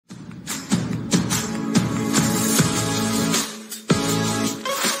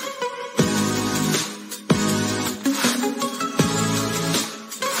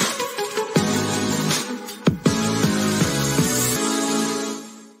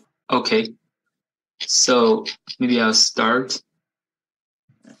Okay, so maybe I'll start.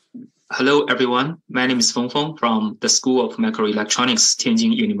 Hello, everyone. My name is Feng Feng from the School of Microelectronics,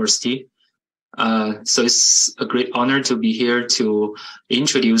 Tianjin University. So it's a great honor to be here to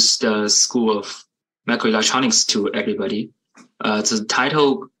introduce the School of Microelectronics to everybody. The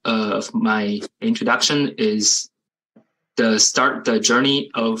title of my introduction is the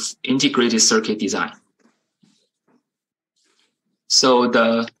journey of integrated circuit design. So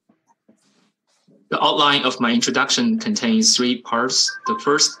the outline of my introduction contains three parts. The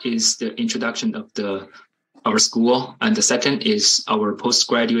first is the introduction of our school, and the second is our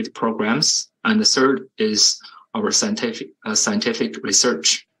postgraduate programs, and the third is our scientific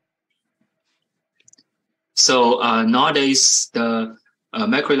research. So nowadays, the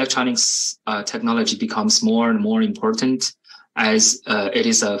microelectronics technology becomes more and more important as it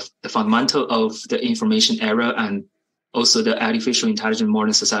is the fundamental of the information era and also the artificial intelligent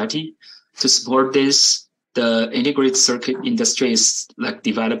modern society. To support this, the integrated circuit industry is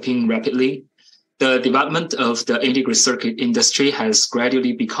developing rapidly. The development of the integrated circuit industry has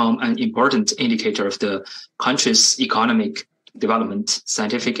gradually become an important indicator of the country's economic development,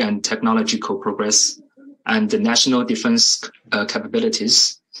 scientific and technological progress, and the national defense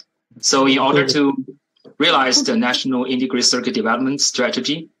capabilities. So in order to realize the national integrated circuit development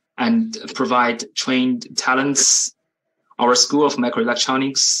strategy and provide trained talents, our School of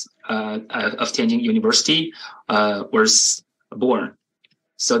Microelectronics of Tianjin University was born.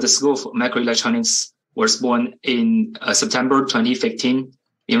 So the School of Microelectronics was born in September 2015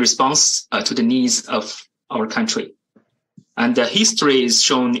 in response to the needs of our country. And the history is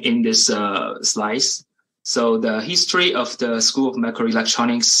shown in this slides. So the history of the School of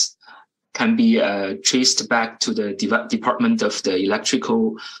Microelectronics can be traced back to the Department of the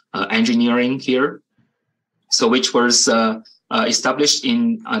Electrical Engineering here. So which was established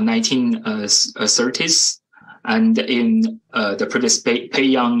in 1930s and in the previous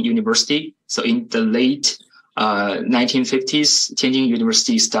Peiyang University. So in the late 1950s, Tianjin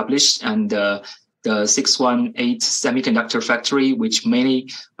University established, and the 618 semiconductor factory, which mainly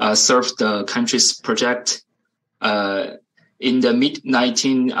served the country's project. In the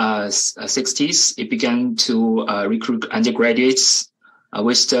mid-1960s, it began to recruit undergraduates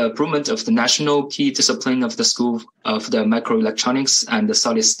with the improvement of the national key discipline of the School of the Microelectronics and the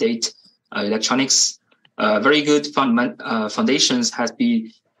solid-state electronics. Very good foundations has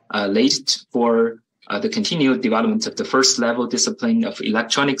been laid for the continued development of the first-level discipline of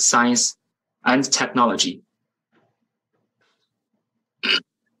electronic science and technology.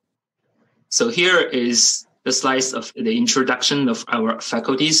 So here is the slides of the introduction of our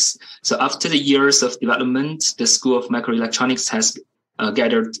faculties. So after the years of development, the School of Microelectronics has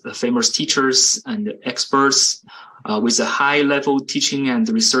gathered famous teachers and experts with a high-level teaching and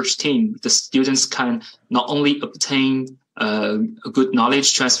research team. The students can not only obtain a good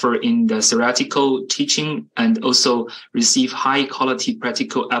knowledge transfer in the theoretical teaching and also receive high-quality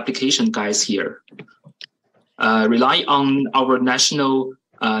practical application guides here. Rely on our national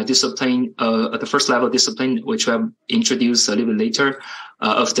discipline, the first-level discipline, which we have introduced a little bit later,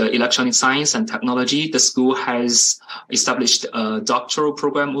 of the electronic science and technology. The school has established a doctoral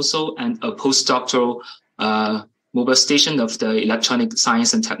program also and a postdoctoral mobile station of the electronic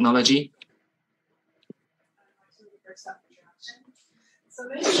science and technology. So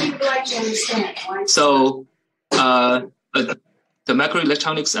maybe you'd like to understand why. So the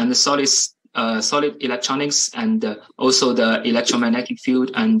microelectronics and the solid electronics and also the electromagnetic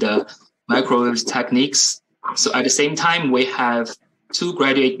field and microwave techniques. So at the same time, we have two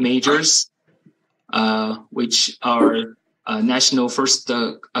graduate majors, which are national first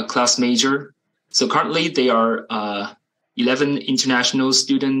class major. So currently there are 11 international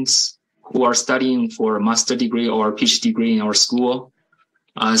students who are studying for a master degree or PhD degree in our school.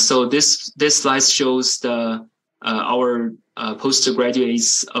 So this slide shows our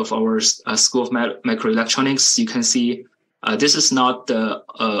postgraduates of our School of Microelectronics. You can see this is not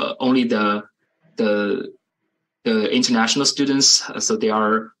only the international students. So they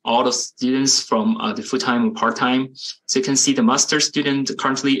are all the students from the full-time and part-time. So you can see the master student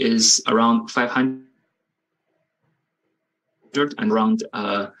currently is around 500 and around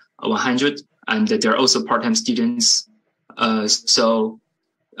 100, and there are also part-time students. So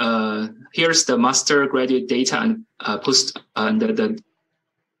here's the master graduate data and post and the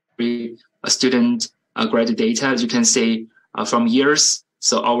student graduate data. As you can see from years.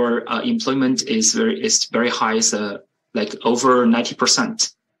 So our employment is very high, like over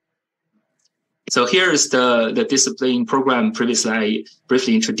 90%. So here is the discipline program previously I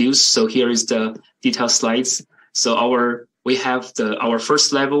briefly introduced. So here is the detailed slides. So our we have our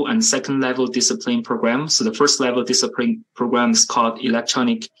first level and second level discipline program. So the first level discipline program is called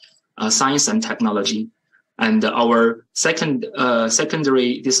Electronic Science and Technology. And our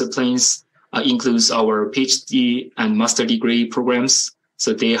secondary disciplines includes our PhD and master degree programs.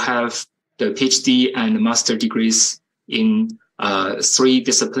 So they have the PhD and master degrees in 3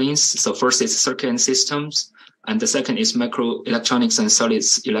 disciplines. So first is circuit and systems, and the second is microelectronics and solid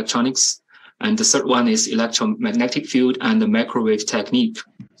electronics, and the third one is electromagnetic field and the microwave technique.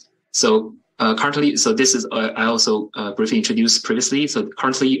 So currently, so this is I also briefly introduced previously. So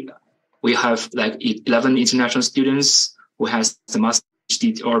currently, we have like 11 international students who has the master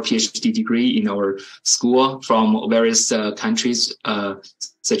or PhD degree in our school from various countries,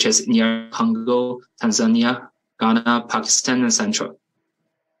 such as near Congo, Tanzania, Ghana, Pakistan, and Central.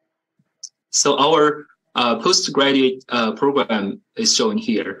 So our postgraduate program is shown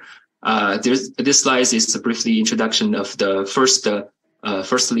here. This slide is a briefly introduction of the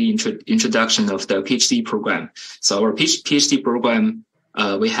introduction of the PhD program. So our PhD program,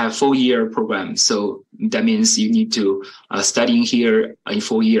 we have 4-year program. So that means you need to studying here in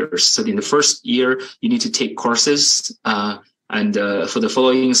 4 years. So in the first year, you need to take courses, and for the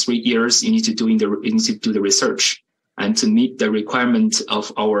following 3 years, you need to do the research and to meet the requirement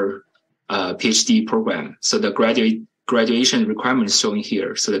of our PhD program. So the graduation requirement is shown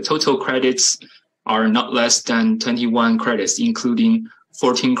here. So the total credits are not less than 21 credits, including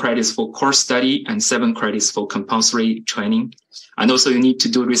 14 credits for course study and 7 credits for compulsory training. And also you need to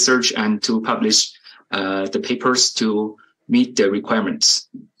do research and to publish the papers to meet the requirements.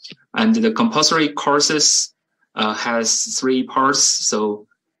 And the compulsory courses has 3 parts. So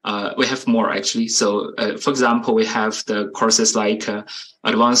we have more actually. So for example, we have the courses like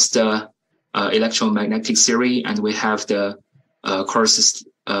advanced electromagnetic theory, and we have the courses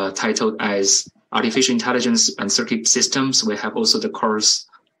titled as artificial intelligence and circuit systems. We have also the course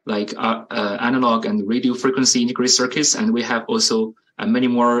like analog and radio frequency integrated circuits, and we have also many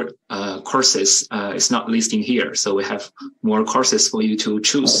more courses. It's not listing here, so we have more courses for you to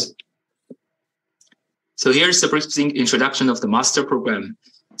choose. So here's the brief introduction of the master program.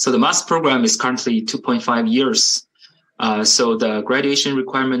 So the master program is currently 2.5 years. So the graduation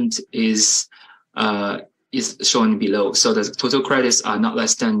requirement is shown below. So the total credits are not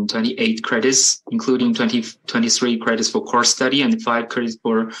less than 28 credits, including 23 credits for course study and 5 credits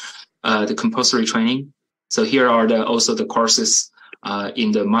for the compulsory training. So here are also the courses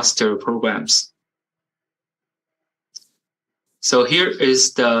in the master programs. So here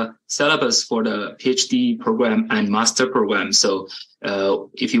is the syllabus for the PhD program and master program. So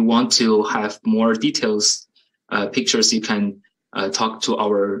if you want to have more details, pictures, you can talk to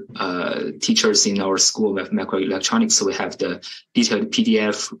our teachers in our school of microelectronics. So we have the detailed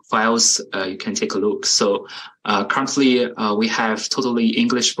PDF files. You can take a look. So currently we have totally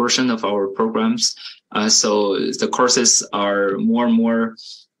English version of our programs. So the courses are more and more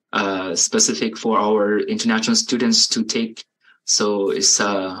specific for our international students to take. So it's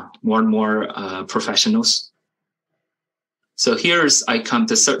more and more professionals. So here's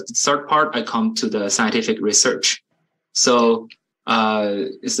the third part. I come to the scientific research. So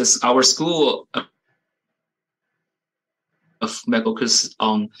is this our school of focus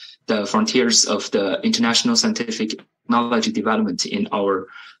on the frontiers of the international scientific technology development in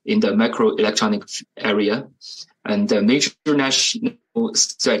the microelectronic area, and the major national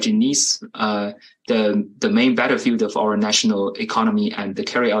strategy needs the main battlefield of our national economy, and to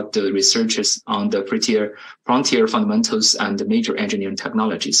carry out the researches on the frontier fundamentals and the major engineering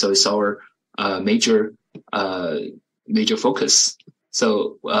technology. So it's our major focus.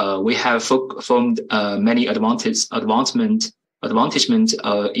 So we have formed many advancement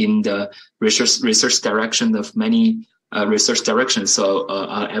in the research direction of many research directions. So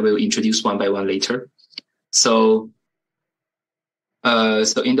I will introduce one by one later. So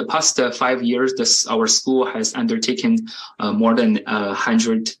in the past 5 years, our school has undertaken more than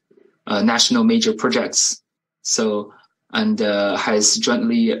 100 national major projects. So and has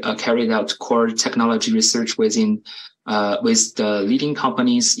jointly carried out core technology research with the leading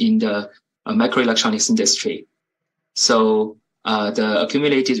companies in the microelectronics industry. So the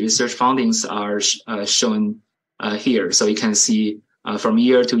accumulated research fundings are shown here. So you can see from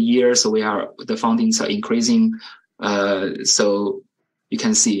year to year, so the fundings are increasing. So you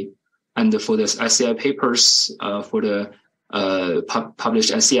can see, and for the SCI papers, for the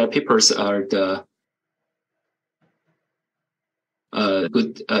published SCI papers are the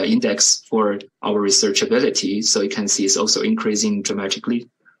good index for our researchability. So you can see it's also increasing dramatically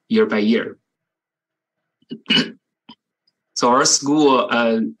year by year. So our school,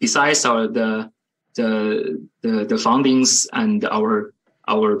 besides the the findings and our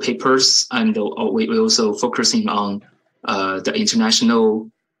papers, and we also focusing on the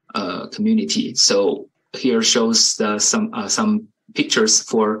international community. So here shows some pictures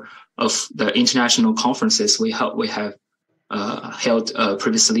of the international conferences we have held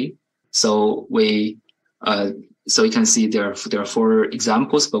previously. So so you can see there are 4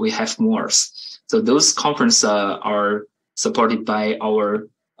 examples, but we have more. So those conferences are supported by our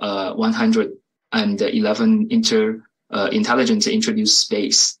 111 intelligent introduced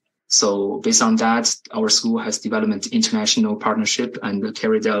space. So based on that, our school has developed international partnership and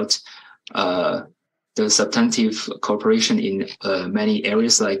carried out the substantive cooperation in many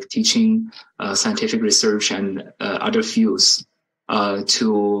areas like teaching, scientific research, and other fields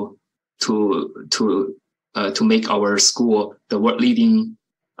to make our school the world-leading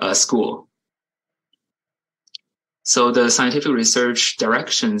school. So the scientific research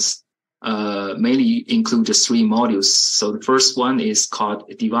directions mainly include the 3 modules. So the first one is called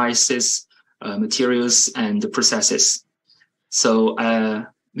devices, materials, and processes. So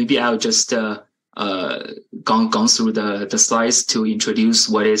maybe I'll just gone through the slides to introduce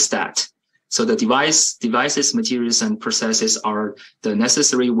what is that. So the devices, materials, and processes are the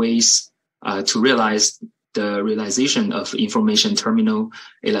necessary ways to realize the realization of information terminal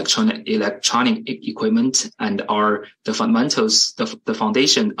electronic equipment, and are the fundamentals, the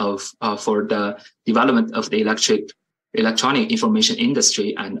foundation for the development of the electronic information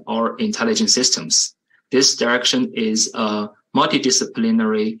industry and our intelligent systems. This direction is a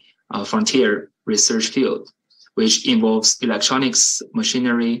multidisciplinary frontier research field, which involves electronics,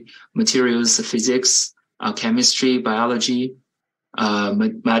 machinery, materials, physics, chemistry, biology,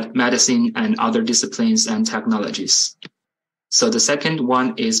 medicine, and other disciplines and technologies. So the second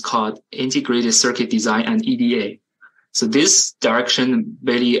one is called integrated circuit design and EDA. So this direction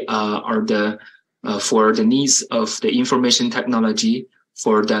really are for the needs of the information technology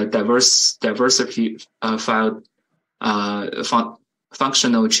for the diversified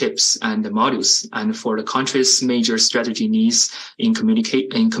functional chips and modules, and for the country's major strategy needs in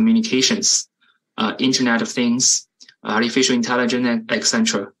communications, Internet of Things, artificial intelligence,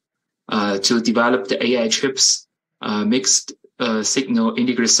 etc. To develop the AI chips, mixed signal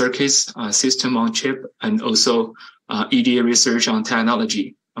integrated circuits, system on chip, and also EDA research on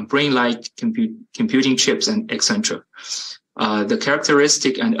technology, brain-like computing chips, and etc. The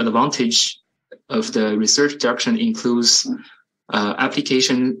characteristic and advantage of the research direction includes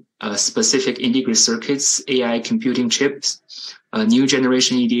application specific integrated circuits, AI computing chips, new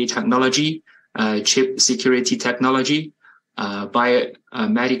generation EDA technology, chip security technology,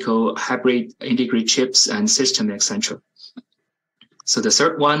 biomedical hybrid integrated chips and system, etc. So the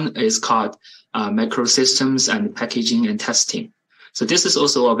third one is called microsystems and packaging and testing. So this is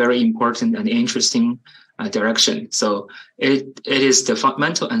also a very important and interesting direction. So it is the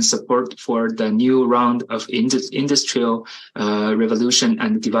fundamental and support for the new round of industrial revolution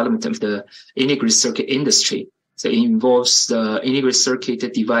and development of the integrated circuit industry. So it involves the integrated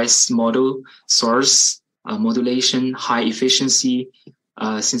circuit device model, source, modulation, high efficiency,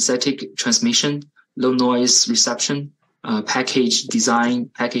 synthetic transmission, low noise reception, package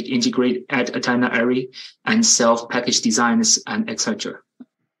design, package integrate at antenna array, and self-package designs, and etc.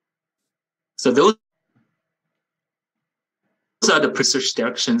 So those are the research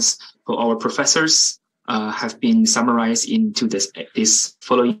directions for our professors have been summarized into these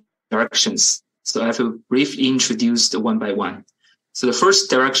following directions. So I will briefly introduce the one by one. So the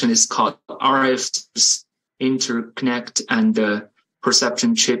first direction is called RF interconnect and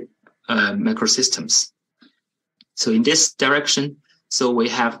perception chip microsystems. So in this direction, so we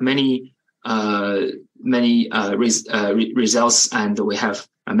have many results, and we have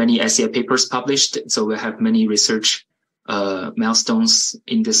many SCI papers published. So we have many research milestones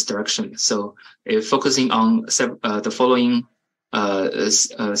in this direction. So focusing on the following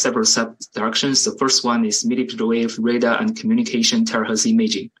several sub-directions. The first one is millimeter wave radar and communication terahertz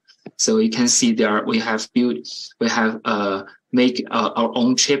imaging. So you can see there we have make our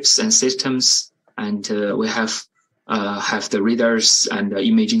own chips and systems, and we have the radars and the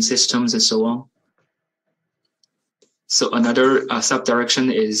imaging systems and so on. So another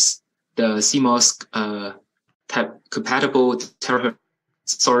sub-direction is the CMOS compatible terahertz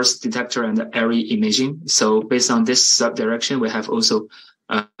source detector and array imaging. So based on this sub-direction, we have also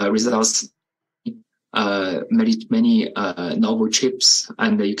results many novel chips,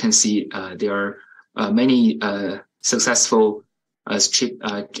 and you can see there are many successful chip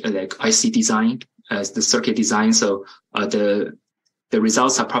like IC design as the circuit design. So the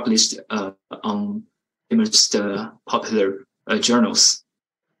results are published on most popular journals.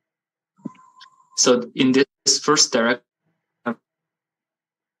 So in this first direction,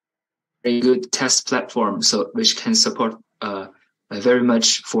 a good test platform, so which can support very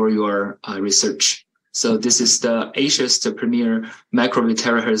much for your research. So this is the Asia's premier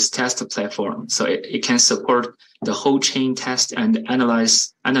micro-terahertz test platform. So it can support the whole chain test and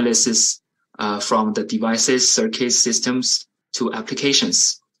analysis from the devices, circuits, systems to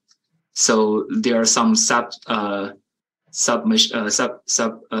applications. So there are some sub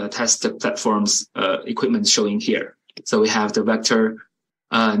test platforms equipment showing here. So we have the vector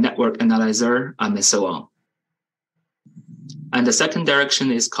network analyzer and so on. And the second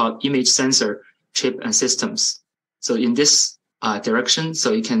direction is called image sensor chip and systems. So in this direction,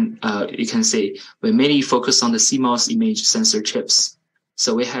 so you can see we mainly focus on the CMOS image sensor chips.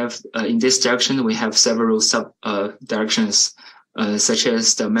 So we have in this direction we have several sub directions such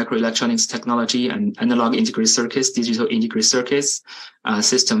as the microelectronics technology and analog integrated circuits, digital integrated circuits,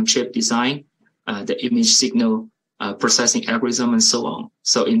 system chip design, the image signal processing algorithm, and so on.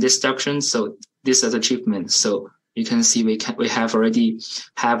 So in this direction, so this is achievement. So you can see we have already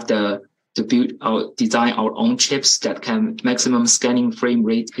have to design our own chips that can maximum scanning frame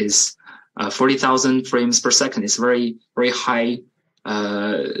rate is 40,000 frames per second. It's very high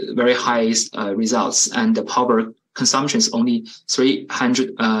results, and the power consumption is only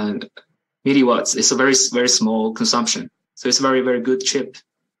 300 milliwatts. It's a very small consumption. So it's a very good chip.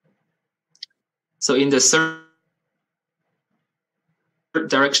 So in the third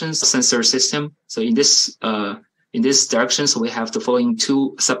direction, sensor system. So in this direction, so we have the following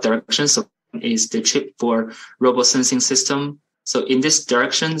two sub-directions. So one is the chip for robot sensing system. So in this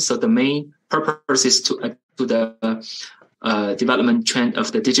direction, so the main purpose is to the development trend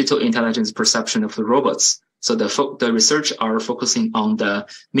of the digital intelligence perception of the robots. So the research are focusing on the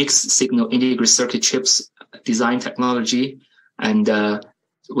mixed signal integrated circuit chips design technology, and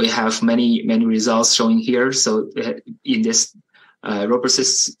we have many results showing here. So in this robot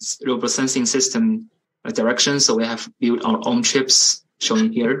sensing system direction, so we have built our own chips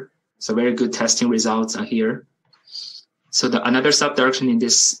shown here. So very good testing results are here. So another sub-direction in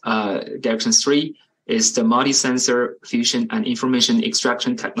this direction 3 is the multi-sensor fusion and information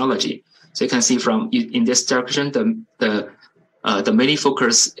extraction technology. So you can see from in this direction, the main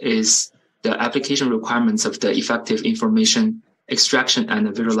focus is the application requirements of the effective information extraction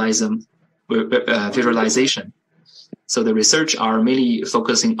and visualization. So the research are mainly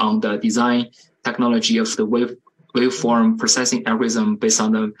focusing on the design technology of the waveform processing algorithm based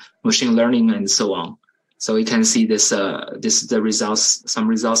on the machine learning and so on. So you can see the results, some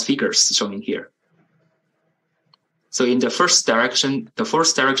results figures showing here. So in the first direction, the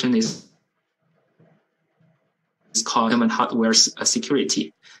fourth direction is called human hardware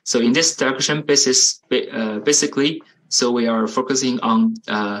security. So in this direction, basically, so we are focusing on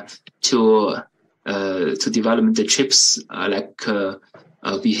to develop the chips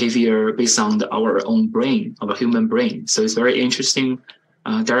behavior based on our own brain, our human brain. So it's very interesting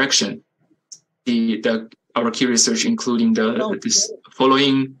direction. Our key research including this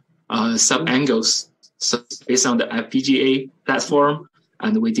following sub angles. So based on the FPGA platform,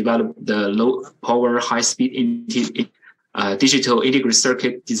 and we developed the low power, high speed digital integrated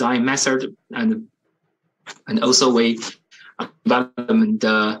circuit design method, and also we developed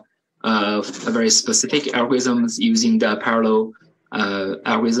very specific algorithms using the parallel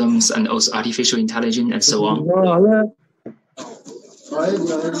algorithms and also artificial intelligence and so on.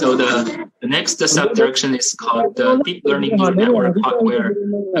 So the next sub-direction is called the deep learning neural network hardware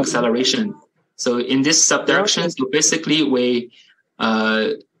acceleration. So in this sub-direction, so basically we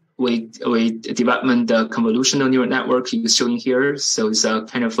development the convolutional neural network is showing here. So it's a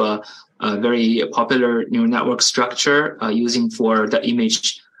kind of a very popular neural network structure using for the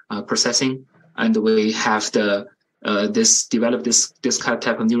image processing, and we have develop this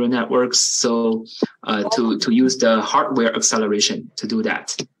type of neural networks. So to use the hardware acceleration to do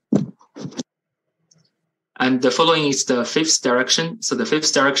that. And the following is the fifth direction. So the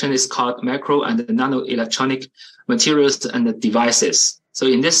fifth direction is called macro and nano electronic materials and devices. So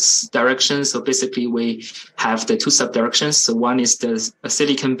in this direction, so basically we have the two sub-directions. So one is the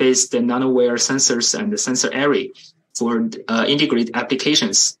silicon-based nanowire sensors and the sensor array for integrated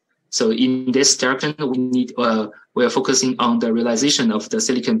applications. So in this direction, we are focusing on the realization of the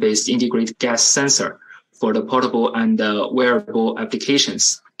silicon-based integrated gas sensor for the portable and wearable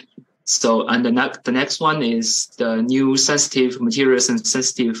applications. So, and the next one is the new sensitive materials and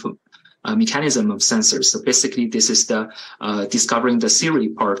sensitive mechanism of sensors. So basically, this is the discovering the theory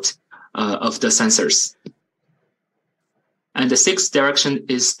part of the sensors. And the sixth direction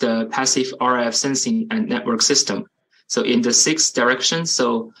is the passive RF sensing and network system. So in the sixth direction,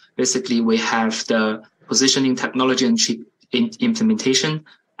 so basically we have the positioning technology and chip implementation,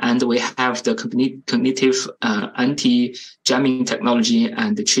 and we have the cognitive anti-jamming technology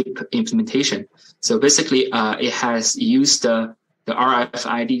and the chip implementation. So basically, it has used the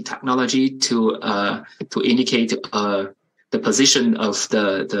RFID technology to indicate the position of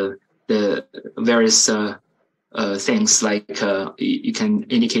the various things, like you can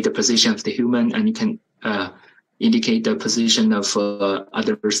indicate the position of the human, and you can indicate the position of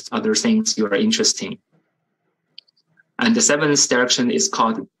other things you are interested in. And the seventh direction is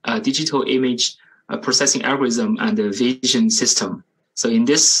called digital image processing algorithm and the vision system. So in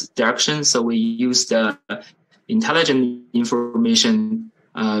this direction, so we use the intelligent information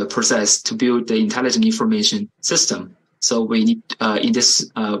process to build the intelligent information system. So we need in this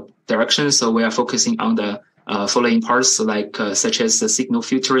direction, so we are focusing on the following parts, like such as the signal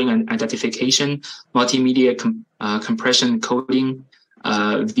filtering and identification, multimedia compression coding,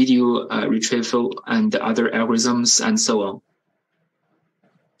 video retrieval, and other algorithms, and so on.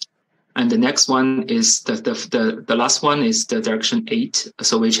 And the next one is the last one is the direction 8,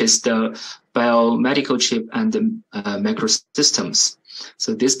 so which is the biomedical chip and the microsystems.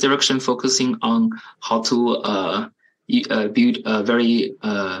 So this direction focusing on how to build a very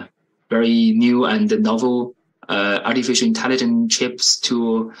new and novel artificial intelligence chips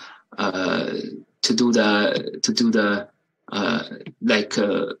to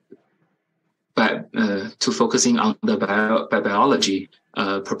focusing on the biology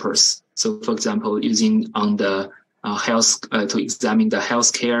purpose. So, for example, using on the health to examine the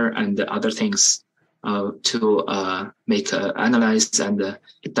healthcare and the other things to make analysis and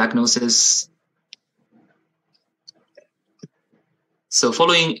diagnosis. So,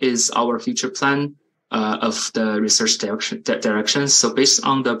 following is our future plan of the research directions. So, based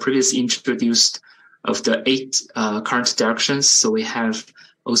on the previous introduced of the 8 current directions, so we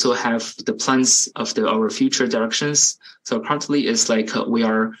also have the plans of our future directions. So currently it's like we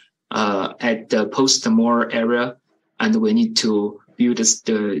are at the post-Moore area, and we need to build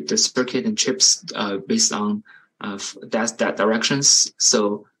the circuit and chips based on that directions.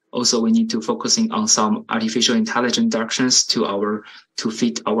 So also we need to focusing on some artificial intelligence directions to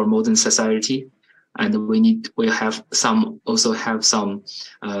fit our modern society. And we also have some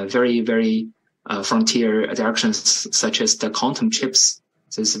very, very frontier directions, such as the quantum chips.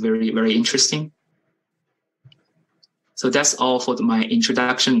 So it's very, very interesting. So that's all for my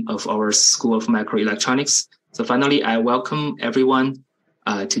introduction of our School of Microelectronics. So finally, I welcome everyone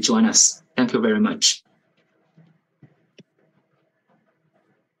to join us. Thank you very much.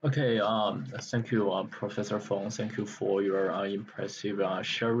 Okay, thank you, Professor Feng. Thank you for your impressive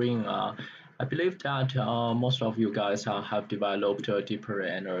sharing. I believe that most of you guys have developed a deeper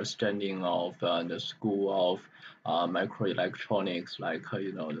understanding of the School of Microelectronics, like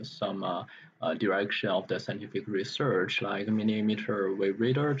some direction of the scientific research, like millimeter wave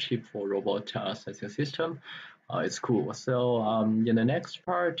radar chip for robot sensing system. It's cool. So in the next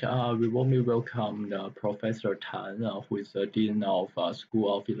part, we warmly welcome Professor Tan, who is the Dean of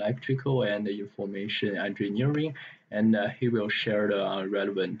School of Electrical and Information Engineering, and he will share the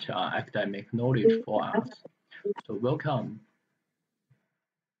relevant academic knowledge for us. So welcome.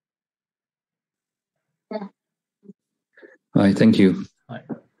 Hi, thank you. Hi.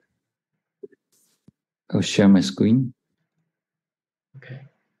 I'll share my screen. Okay.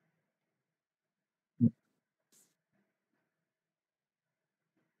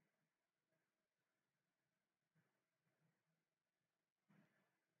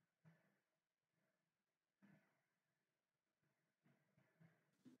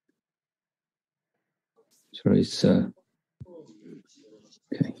 So it's okay.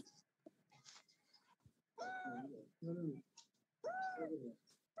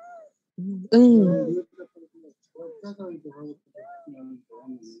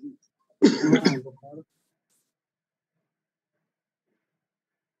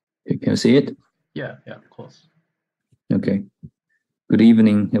 You can see it? Yeah, of course. Okay. Good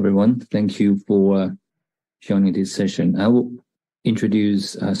evening, everyone. Thank you for joining this session. I will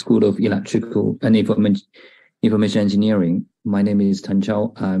introduce School of Electrical and Information Engineering. My name is Tan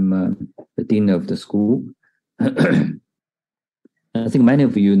Chao. I'm the Dean of the school. I think many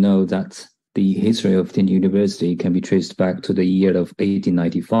of you know that the history of Tianjin University can be traced back to the year of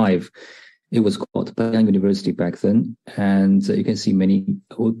 1895. It was called Peiyang University back then, and you can see many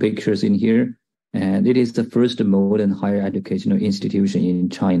old pictures in here. And it is the first modern higher educational institution in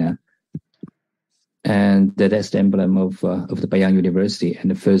China. And that's the emblem of the Peiyang University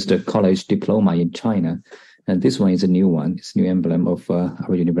and the first college diploma in China. And this one is a new one. It's a new emblem of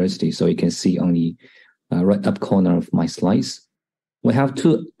our university. So you can see on the right up corner of my slides. We have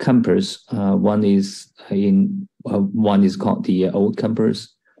two campus. One is called the old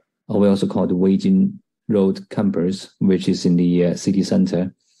campus. We also call the Weijin Road campus, which is in the city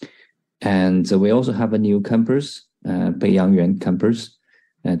center. And we also have a new campus, Beiyang campus.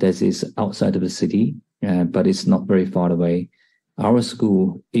 That is outside of the city, but it's not very far away. Our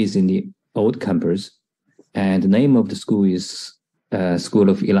school is in the old campus, and the name of the school is School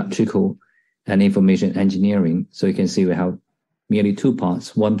of Electrical and Information Engineering. So you can see we have merely two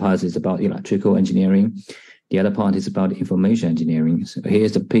parts. One part is about electrical engineering. The other part is about information engineering. So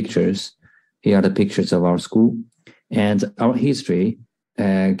here's the pictures. Here are the pictures of our school. And our history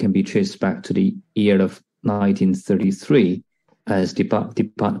can be traced back to the year of 1933 as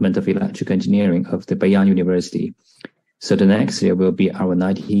Department of Electrical Engineering of the Beiyang University. So the next year will be our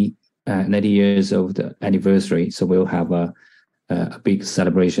 90 years of the anniversary. So we'll have a big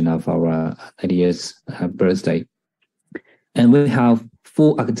celebration of our 90 years birthday. And we have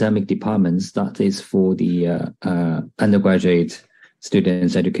 4 academic departments that is for the undergraduate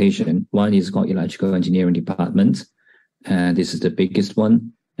students' education. One is called Electrical Engineering Department, and this is the biggest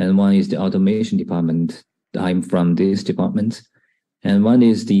one. And one is the Automation Department. I'm from this department. And one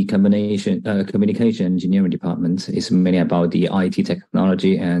is the Communication Engineering Department. It's mainly about the IT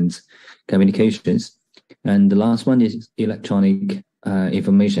technology and communications. And the last one is Electronic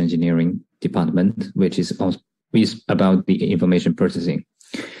Information Engineering Department, which is about the information processing.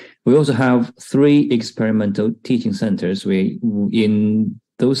 We also have 3 experimental teaching centers. In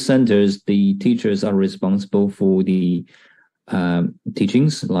those centers, the teachers are responsible for the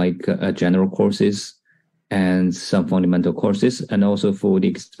teachings, like general courses and some fundamental courses, and also for the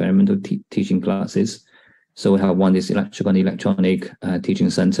experimental teaching classes. So we have one is Electrical and Electronic Teaching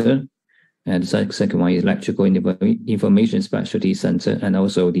Center, and the second one is Electrical Information Specialty Center, and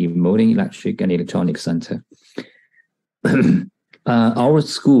also the Molding Electric and Electronic Center. Our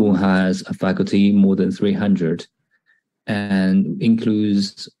school has a faculty more than 300 and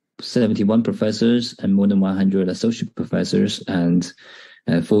includes 71 professors and more than 100 associate professors and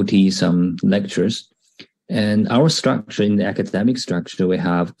 40 some lecturers. And our structure, in the academic structure, we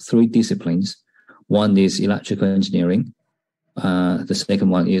have 3 disciplines. One is electrical engineering. The second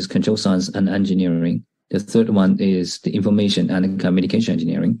one is control science and engineering. The third one is the information and communication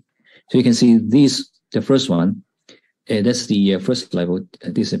engineering. So you can see the first one, that's the first level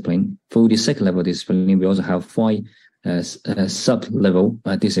discipline. For the second level discipline, we also have 5 sub-level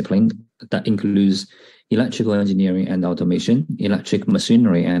discipline that includes electrical engineering and automation, electric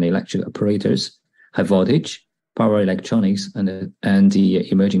machinery and electric operators, high voltage, power electronics, and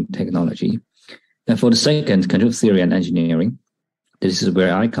the emerging technology. And for the second, control theory and engineering, this is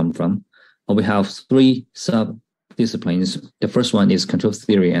where I come from. We have 3 sub-disciplines. The first one is control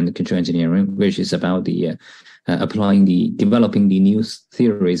theory and control engineering, which is about the developing the new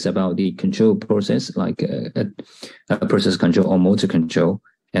theories about the control process, like process control or motor control,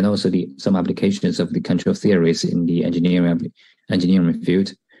 and also some applications of the control theories in the engineering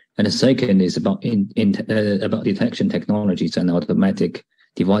field. And the second is about detection technologies and automatic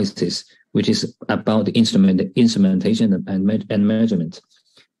devices, which is about the instrumentation and measurement.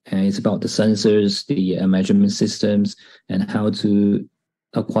 And it's about the sensors, the measurement systems, and how to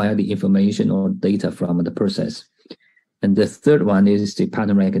acquire the information or data from the process. And the third one is the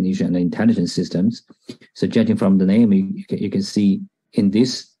pattern recognition and intelligence systems. So judging from the name, you can see in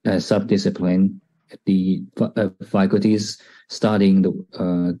this sub-discipline, the faculties studying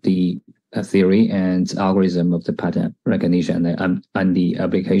the theory and algorithm of the pattern recognition and the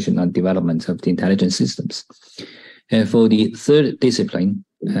application and development of the intelligence systems. And for the third discipline,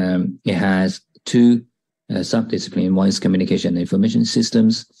 it has 2 sub-disciplines. One is communication and information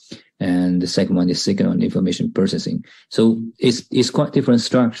systems, and the second one is signal and information processing. So it's quite different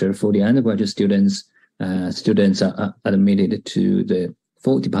structure. For the undergraduate students, students are admitted to the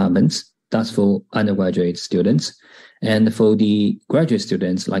 4 departments. That's for undergraduate students. And for the graduate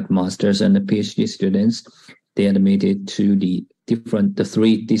students, like masters and the PhD students, they are admitted to the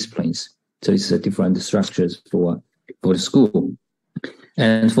 3 disciplines. So it's a different structures for the school.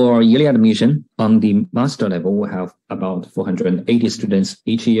 And for yearly admission on the master level, we have about 480 students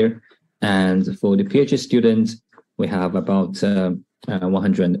each year. And for the PhD students, we have about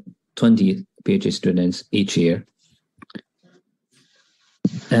 120 PhD students each year.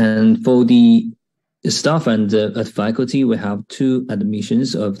 And for the staff and faculty, we have 2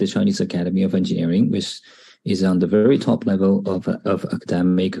 admissions of the Chinese Academy of Engineering, which is on the very top level of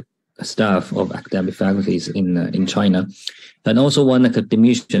academic staff of academic faculties in China, and also 1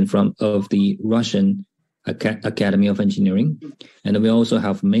 academician of the Russian Academy of Engineering. And we also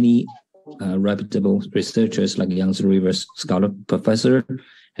have many reputable researchers like Yangtze River Scholar Professor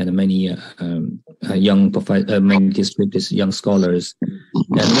and many many distinguished young scholars. And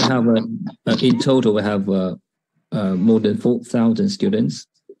we have in total we have more than 4,000 students.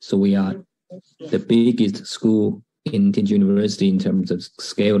 So we are the biggest school in Tianjin University in terms of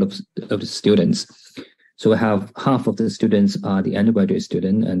scale of the students. So we have half of the students are the undergraduate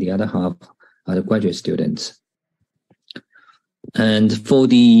student and the other half are the graduate students. And for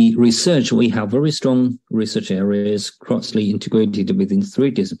the research, we have very strong research areas crossly integrated within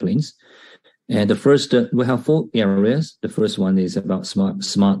 3 disciplines. And the first, we have 4 areas. The first one is about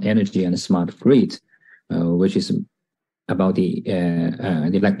smart energy and smart grid, which is about the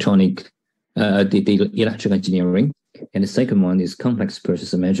electrical engineering. And the second one is complex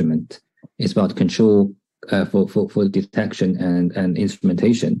process measurement. It's about control for detection and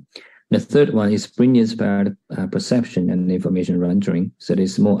instrumentation. The third one is brain-inspired perception and information rendering. So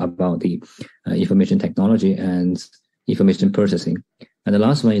it's more about the information technology and information processing. And the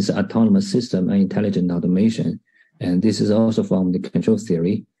last one is autonomous system and intelligent automation. And this is also from the control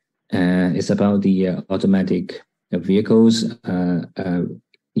theory. It's about the automatic vehicles,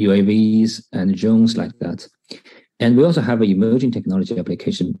 UAVs, and drones like that. And we also have an emerging technology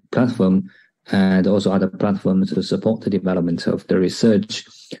application platform and also other platforms to support the development of the research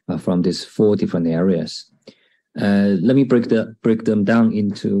from these 4 different areas. Let me break them down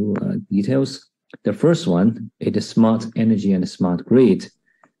into details. The first one is smart energy and smart grid.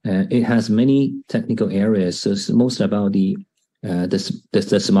 It has many technical areas. So it's most about the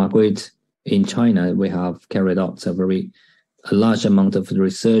smart grid in China. We have carried out a large amount of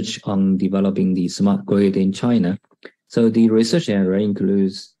research on developing the smart grid in China. So the research area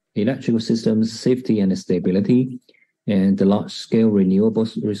includes electrical systems, safety and stability, and the large-scale renewable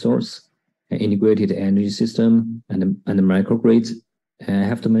resource, integrated energy system, and the microgrid. I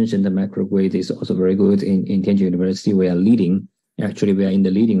have to mention the microgrid is also very good in Tianjin University. We are in the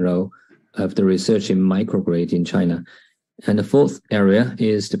leading role of the research in microgrid in China. And the fourth area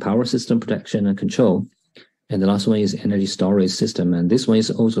is the power system protection and control. And the last one is energy storage system. And this one is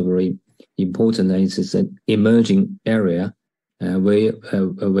also very important. And it's an emerging area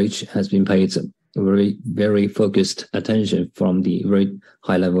which has been paid very, very focused attention from the very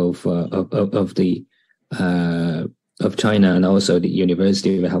high level of China and also the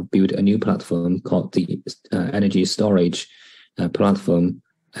university. We have built a new platform called the energy storage platform,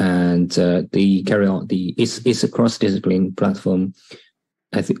 and they carry out it's a cross-discipline platform.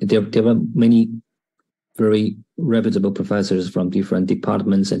 I think there are many very reputable professors from different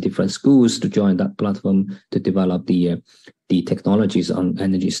departments and different schools to join that platform to develop the technologies on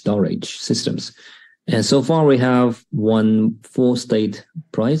energy storage systems. And so far we have won 4 state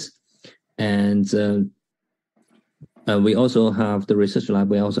prize, and we also have the research lab.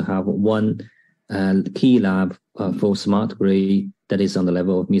 We also have 1 key lab for smart grid that is on the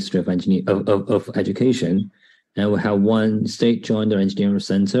level of Ministry of Education, and we have 1 state joint engineering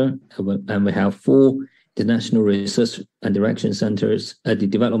center, and we have 4 the national research and direction centers, the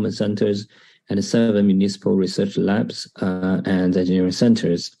development centers, and 7 municipal research labs and engineering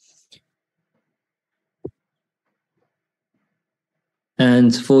centers.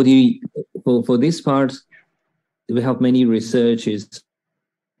 And for this part, we have many researches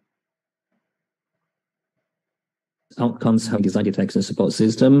outcomes have design detection support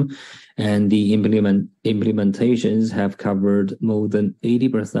system, and the implementations have covered more than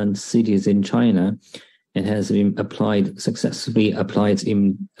 80% cities in China, and has been successfully applied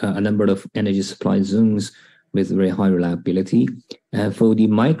in a number of energy supply zones with very high reliability. For the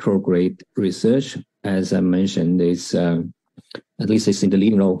microgrid research, as I mentioned, is at least it's in the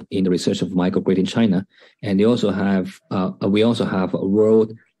leading role in the research of microgrid in China. And we also have a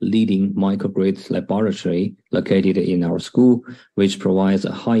world leading microgrid laboratory located in our school, which provides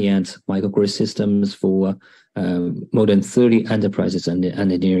high-end microgrid systems for more than 30 enterprises and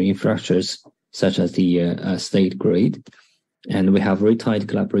engineering infrastructures, such as the state grid. And we have very tight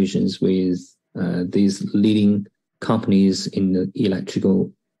collaborations with these leading companies in the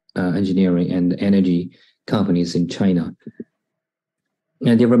electrical engineering and energy companies in China.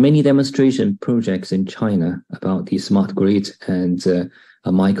 And there were many demonstration projects in China about the smart grid and a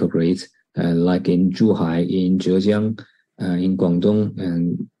microgrid, like in Zhuhai, in Zhejiang, in Guangdong,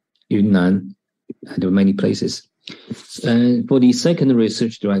 and Yunnan. There were many places. For the second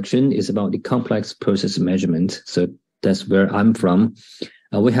research direction is about the complex process measurement. So that's where I'm from.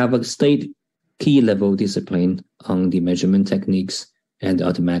 We have a state key level discipline on the measurement techniques and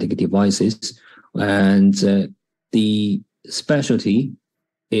automatic devices. And the specialty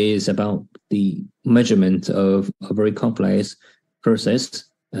is about the measurement of a very complex process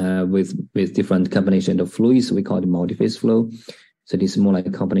with different combination of fluids. We call it multi-phase flow. So this is more like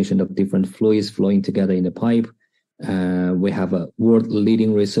a combination of different fluids flowing together in the pipe. We have a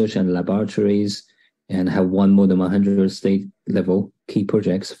world-leading research and laboratories, and have won more than 100 state-level key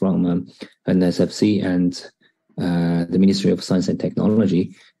projects from NSFC and the Ministry of Science and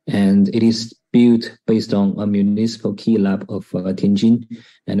Technology. And it is built based on a municipal key lab of Tianjin,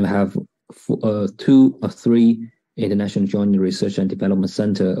 and we have 2 or 3 International Joint Research and Development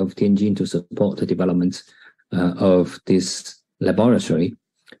Center of Tianjin to support the development of this laboratory.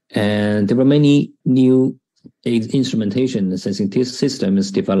 And there were many new instrumentation and sensing systems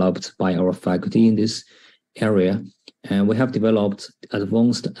developed by our faculty in this area. And we have developed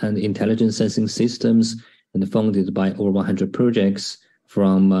advanced and intelligent sensing systems and funded by over 100 projects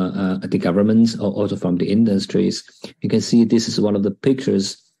from the government or also from the industries. You can see this is one of the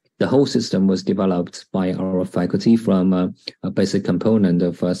pictures. The whole system was developed by our faculty from a basic component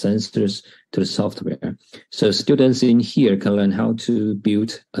of sensors to the software. So students in here can learn how to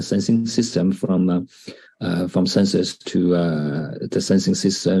build a sensing system from sensors to the sensing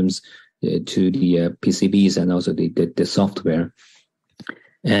systems to the PCBs and also the software.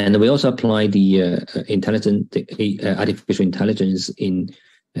 And we also apply the artificial intelligence in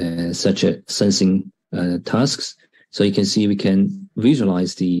such a sensing tasks. So you can see we can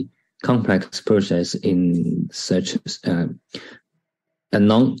visualize the complex process in such a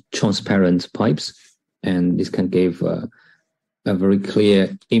non-transparent pipes, and this can give a very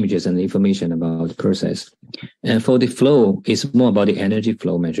clear images and information about the process. And for the flow, it's more about the energy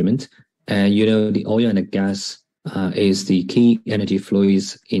flow measurement. And the oil and the gas is the key energy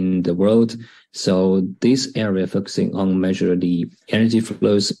fluids in the world. So this area focusing on measure the energy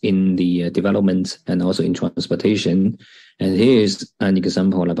flows in the development and also in transportation. And here's an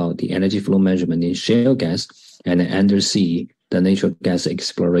example about the energy flow measurement in shale gas and undersea, the natural gas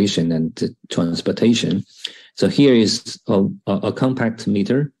exploration and transportation. So here is a compact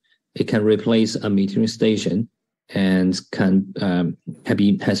meter. It can replace a metering station and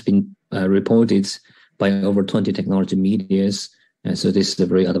has been reported by over 20 technology medias. And so this is a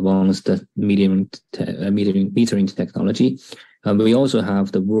very advanced metering technology. We also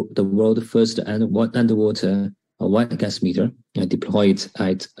have the world first underwater white gas meter deployed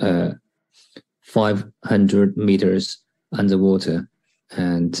at 500 meters underwater,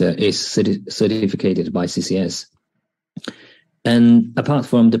 and is certificated by CCS. And apart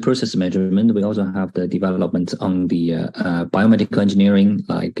from the process measurement, we also have the development on the biomedical engineering,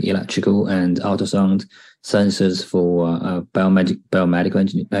 like electrical and ultrasound sensors for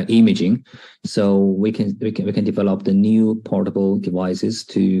biomedical imaging. So we can develop the new portable devices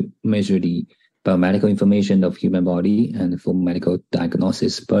to measure the biomedical information of human body and for medical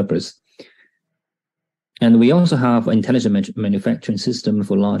diagnosis purpose. And we also have an intelligent manufacturing system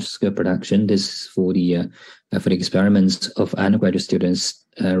for large-scale production. This is for the experiments of undergraduate students'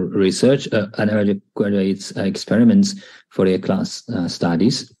 research, undergraduate experiments for their class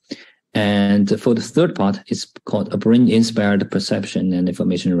studies. And for the third part, it's called a brain-inspired perception and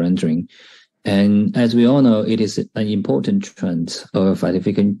information rendering. And as we all know, it is an important trend of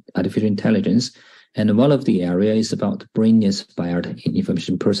artificial intelligence. And one of the area is about brain-inspired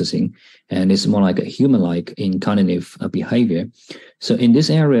information processing, and it's more like a human-like in cognitive behavior. So in this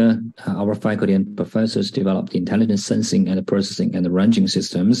area, our faculty and professors developed intelligent sensing and processing and ranging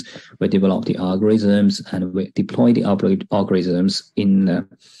systems. We developed the algorithms and we deploy the algorithms in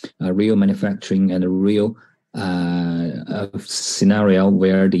real manufacturing and a real scenario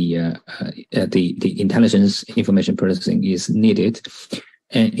where the intelligence information processing is needed.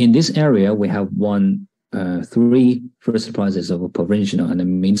 And in this area, we have won 3 first prizes of provincial and the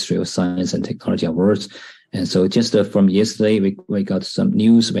Ministry of Science and Technology awards. And so just from yesterday, we got some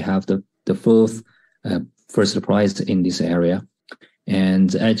news. We have the 4th first prize in this area.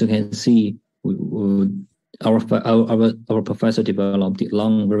 And as you can see, our professor developed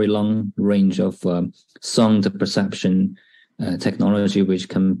a very long range of sound perception technology, which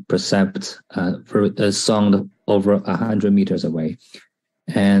can perceive sound over 100 meters away.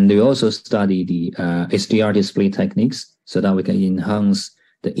 And we also study the HDR display techniques so that we can enhance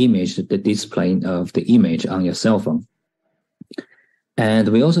the image, the display of the image on your cell phone. And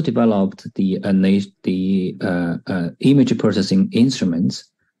we also developed the image processing instruments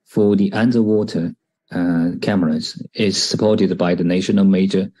for the underwater cameras. It's supported by the National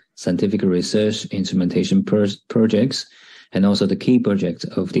Major Scientific Research Instrumentation projects, and also the key project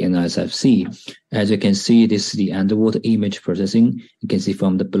of the NSFC. As you can see, this is the underwater image processing. You can see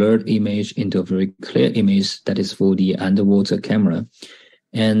from the blurred image into a very clear image that is for the underwater camera.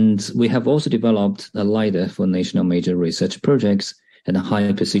 And we have also developed a LiDAR for national major research projects. and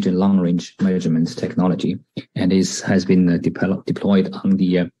high precision long range measurement technology. And this has been deployed on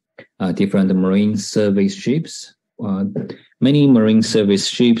the different marine survey ships. Many marine service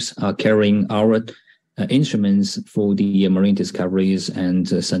ships are carrying our instruments for the marine discoveries and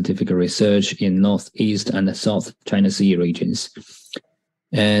scientific research in Northeast and South China Sea regions.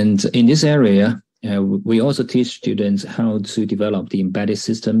 And in this area, we also teach students how to develop the embedded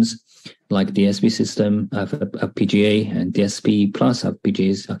systems like the DSP system of FPGA and DSP plus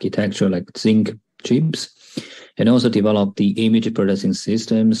FPGA's architecture like Zinc chips, and also develop the image processing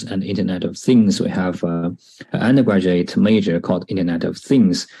systems and Internet of Things. We have an undergraduate major called Internet of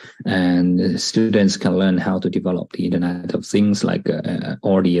Things, and students can learn how to develop the Internet of Things like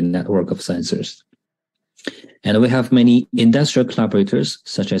or the network of sensors. And we have many industrial collaborators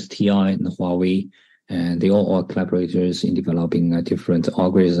such as TI and Huawei, and they all are collaborators in developing different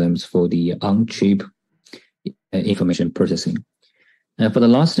algorithms for the on-chip information processing. And for the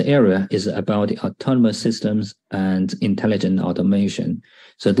last area is about the autonomous systems and intelligent automation.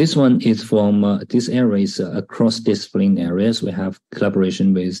 So this one is from this area is across discipline areas. We have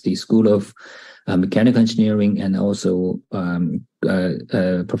collaboration with the School of Mechanical Engineering and also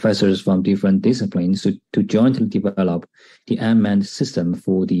professors from different disciplines to jointly develop the unmanned system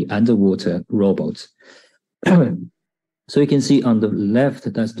for the underwater robots. So you can see on the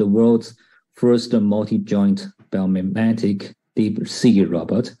left, that's the world's first multi-joint biomimetic deep sea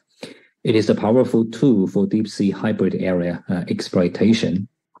robot. It is a powerful tool for deep sea hybrid area exploitation.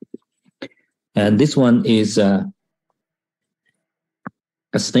 And this one is a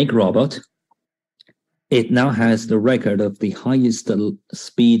snake robot. It now has the record of the highest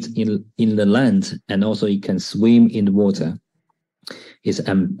speed in the land, and also it can swim in the water. It's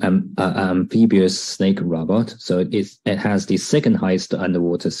an amphibious snake robot, so it has the second highest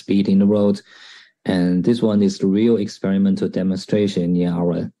underwater speed in the world. And this one is the real experimental demonstration in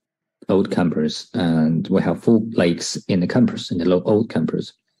our old campus, and we have 4 lakes in the campus, in the old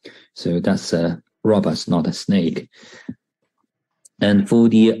campus. So that's a robot, not a snake. And for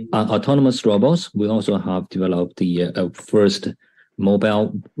the autonomous robots, we also have developed the first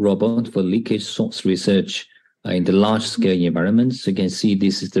mobile robot for leakage source research in the large-scale environment. So you can see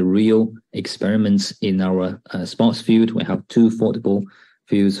this is the real experiments in our sports field. We have 2 football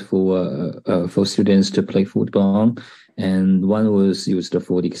fields for students to play football on, and one was used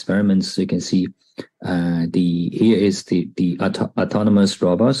for the experiments. So you can see here is the autonomous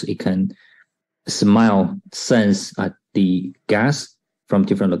robots. It can sense the gas from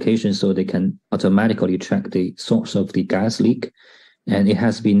different locations, so they can automatically track the source of the gas leak. And it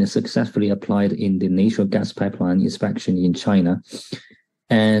has been successfully applied in the natural gas pipeline inspection in China.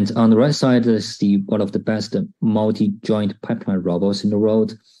 And on the right side is one of the best multi-joint pipeline robots in the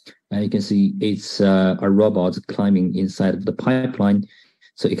world. And you can see it's a robot climbing inside of the pipeline.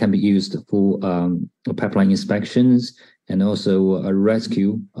 So it can be used for pipeline inspections and also a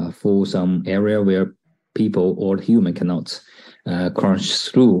rescue for some area where people or human cannot crunch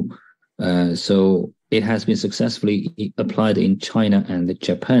through. So it has been successfully applied in China and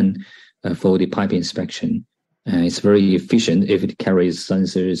Japan for the pipe inspection. It's very efficient if it carries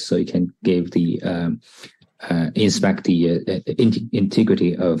sensors, so you can give the inspect the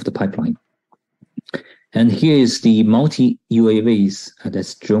integrity of the pipeline. And here is the multi-UAVs,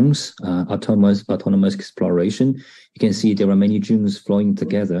 that's drones, autonomous exploration. You can see there are many drones flowing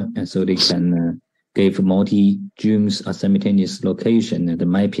together, and so they can give multi-drones a simultaneous location and the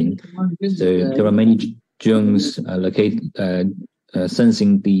mapping. So there are many drones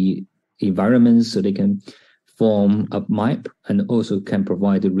sensing the environment, so they can form a map and also can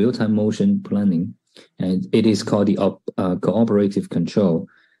provide the real-time motion planning. And it is called the cooperative control.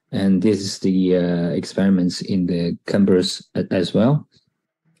 And this is the experiments in the campus as well.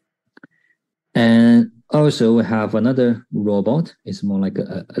 And also we have another robot. It's more like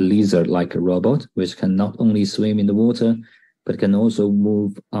a lizard-like a robot, which can not only swim in the water, but can also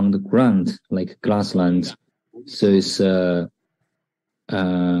move on the ground like grassland. So it's I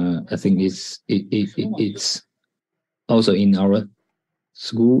think it's also in our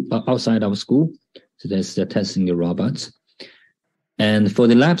school, outside our school. So that's the testing the robots. And for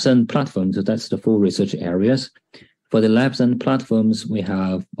the labs and platforms, so that's the 4 research areas. For the labs and platforms, we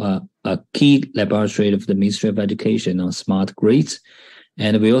have a key laboratory of the Ministry of Education on smart grids.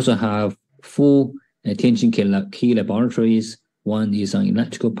 And we also have 4 Tianjin key laboratories. One is on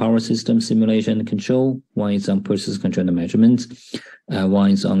electrical power system simulation and control. One is on process control and measurement.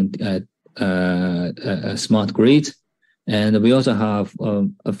 One is on smart grid. And we also have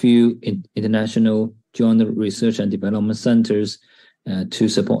a few international joint research and development centers to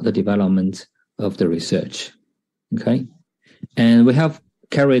support the development of the research. Okay, And we have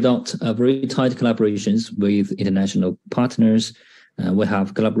carried out very tight collaborations with international partners. We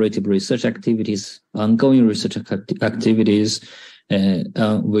have collaborative research activities, ongoing research activities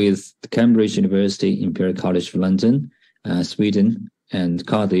with Cambridge University, Imperial College London, Sweden, and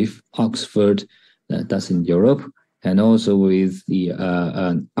Cardiff, Oxford, that's in Europe, and also with the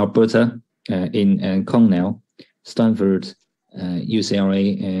Alberta in Cornell, Stanford,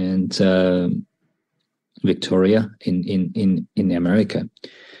 UCLA, and Victoria in America.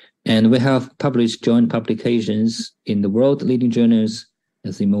 And we have published joint publications in the world leading journals.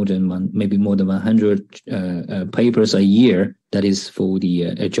 I think maybe more than 100 papers a year. That is for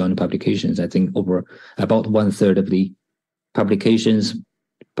the joint publications. I think about 1/3 of the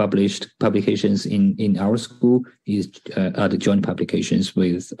published publications in our school are the joint publications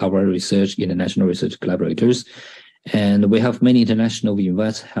with our international research collaborators. And we have many international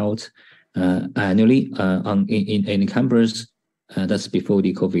events held annually in campus. That's before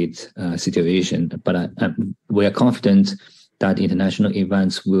the COVID situation. But we are confident that international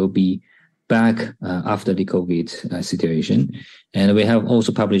events will be back after the COVID situation. And we have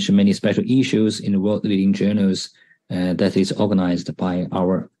also published many special issues in world-leading journals that is organized by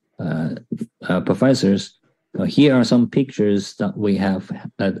our professors. Here are some pictures that we have,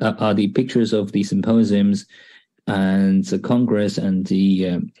 are the pictures of the symposiums and the Congress and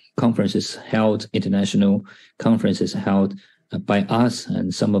the conferences held, international conferences held by us,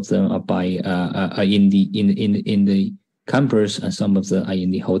 and some of them are by in the campus, and some of them are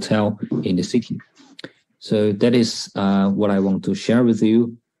in the hotel in the city. So that is what I want to share with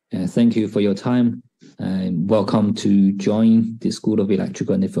you. Thank you for your time, and welcome to join the School of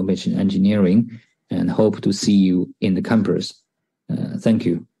Electrical and Information Engineering, and hope to see you in the campus. Thank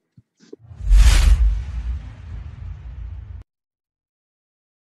you.